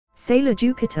Sailor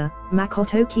Jupiter,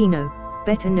 Makoto Kino,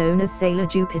 better known as Sailor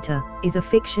Jupiter, is a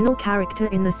fictional character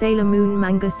in the Sailor Moon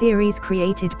manga series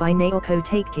created by Naoko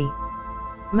Takeuchi.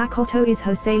 Makoto is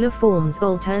her Sailor form's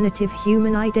alternative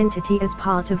human identity as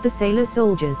part of the Sailor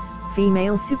Soldiers,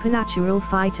 female supernatural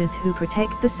fighters who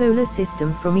protect the solar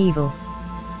system from evil.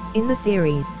 In the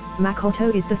series,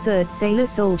 Makoto is the third Sailor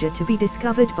Soldier to be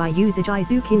discovered by Usagi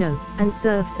Tsukino, and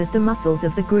serves as the muscles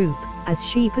of the group, as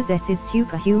she possesses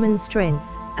superhuman strength,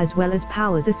 as well as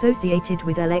powers associated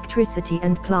with electricity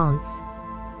and plants.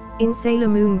 In Sailor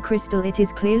Moon Crystal it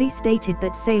is clearly stated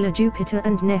that Sailor Jupiter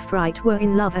and Nephrite were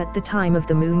in love at the time of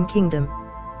the Moon Kingdom.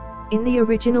 In the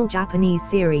original Japanese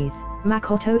series,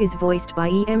 Makoto is voiced by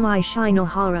Emi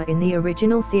Shinohara in the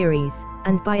original series,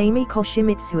 and by Ami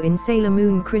Koshimizu in Sailor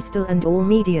Moon Crystal and all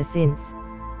media since.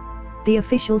 The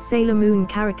official Sailor Moon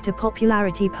character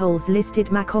popularity polls listed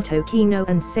Makoto Kino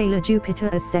and Sailor Jupiter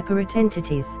as separate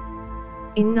entities.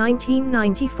 In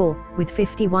 1994, with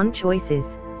 51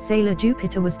 choices, Sailor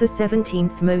Jupiter was the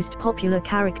 17th most popular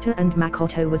character and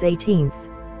Makoto was 18th.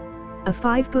 A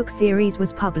 5-book series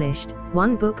was published,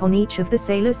 1 book on each of the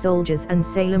Sailor Soldiers and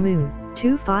Sailor Moon,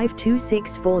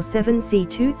 252647C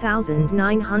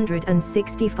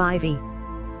 2965E.